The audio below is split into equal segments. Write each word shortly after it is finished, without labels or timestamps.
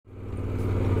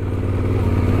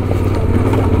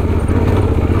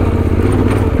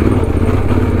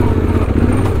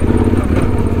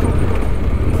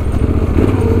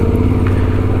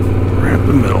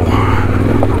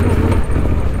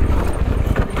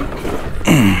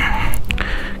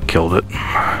killed it.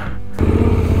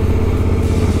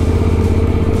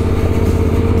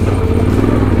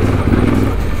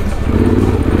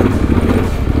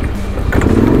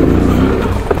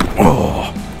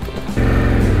 Oh.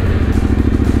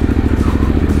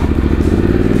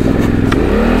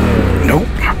 Nope.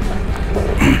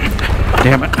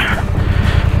 Damn it.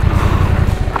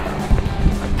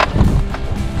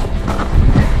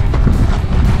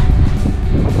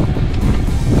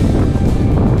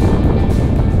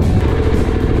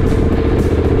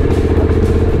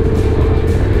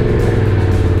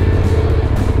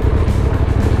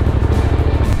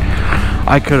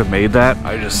 I could have made that.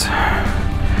 I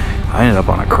ended up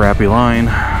on a crappy line.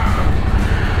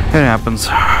 It happens.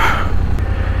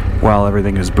 While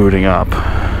everything is booting up,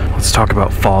 let's talk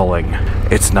about falling.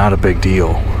 It's not a big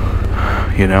deal.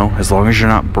 You know, as long as you're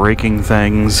not breaking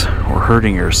things or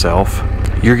hurting yourself,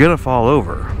 you're gonna fall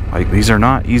over. Like, these are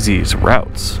not easy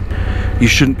routes. You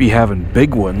shouldn't be having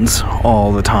big ones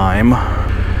all the time.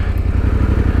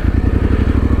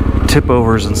 Tip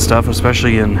overs and stuff,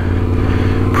 especially in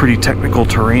pretty technical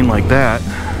terrain like that,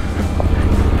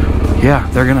 yeah,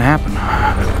 they're gonna happen.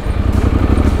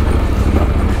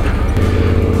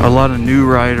 A lot of new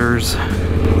riders,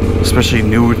 especially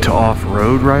new to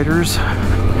off-road riders,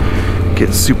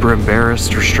 get super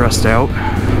embarrassed or stressed out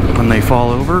when they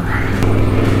fall over.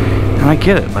 And I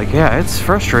get it, like, yeah, it's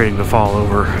frustrating to fall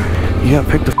over. You gotta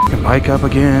pick the fucking bike up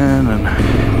again,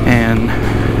 and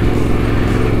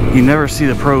you never see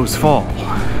the pros fall.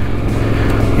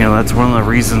 You know, that's one of the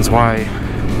reasons why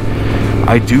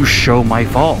I do show my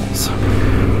falls.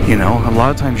 You know, a lot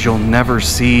of times you'll never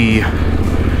see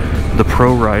the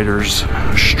pro riders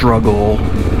struggle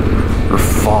or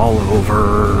fall over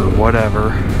or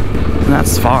whatever. And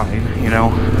that's fine, you know.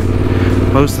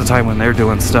 Most of the time when they're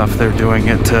doing stuff, they're doing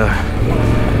it to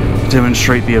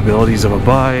demonstrate the abilities of a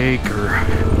bike or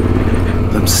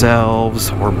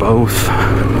themselves or both.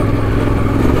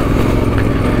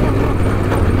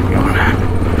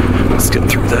 Let's get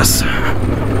through this.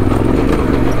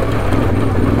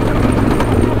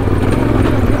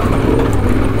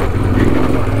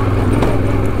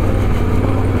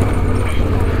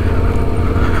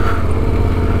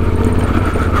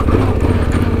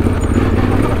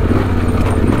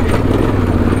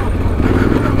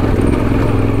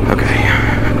 Okay.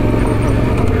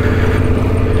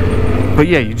 But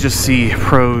yeah, you just see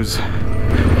pros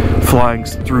flying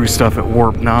through stuff at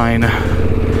warp 9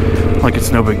 like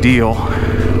it's no big deal,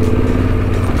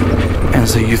 and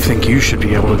so you think you should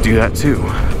be able to do that too.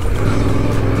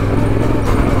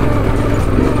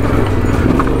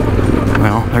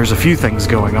 Well, there's a few things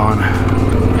going on.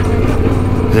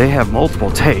 They have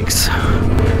multiple takes.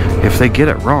 If they get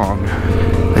it wrong,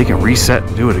 they can reset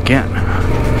and do it again.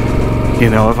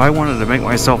 You know, if I wanted to make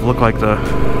myself look like the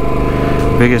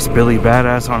biggest Billy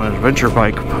Badass on an adventure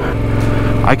bike,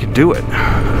 I could do it.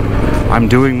 I'm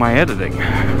doing my editing.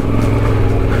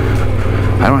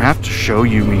 I don't have to show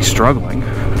you me struggling.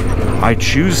 I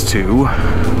choose to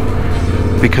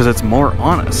because it's more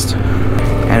honest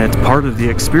and it's part of the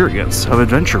experience of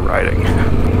adventure riding.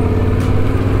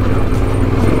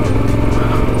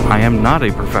 I am not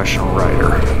a professional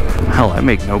rider. Hell, I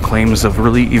make no claims of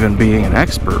really even being an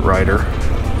expert rider.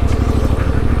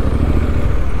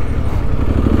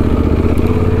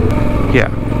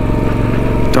 Yeah,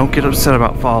 don't get upset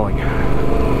about falling.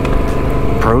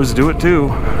 Pros do it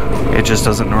too. It just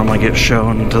doesn't normally get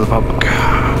shown to the public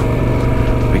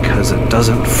because it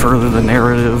doesn't further the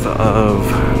narrative of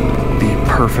the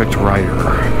perfect rider.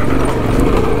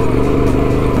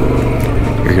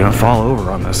 You're gonna fall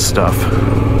over on this stuff.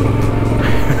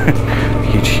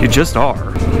 You just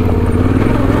are.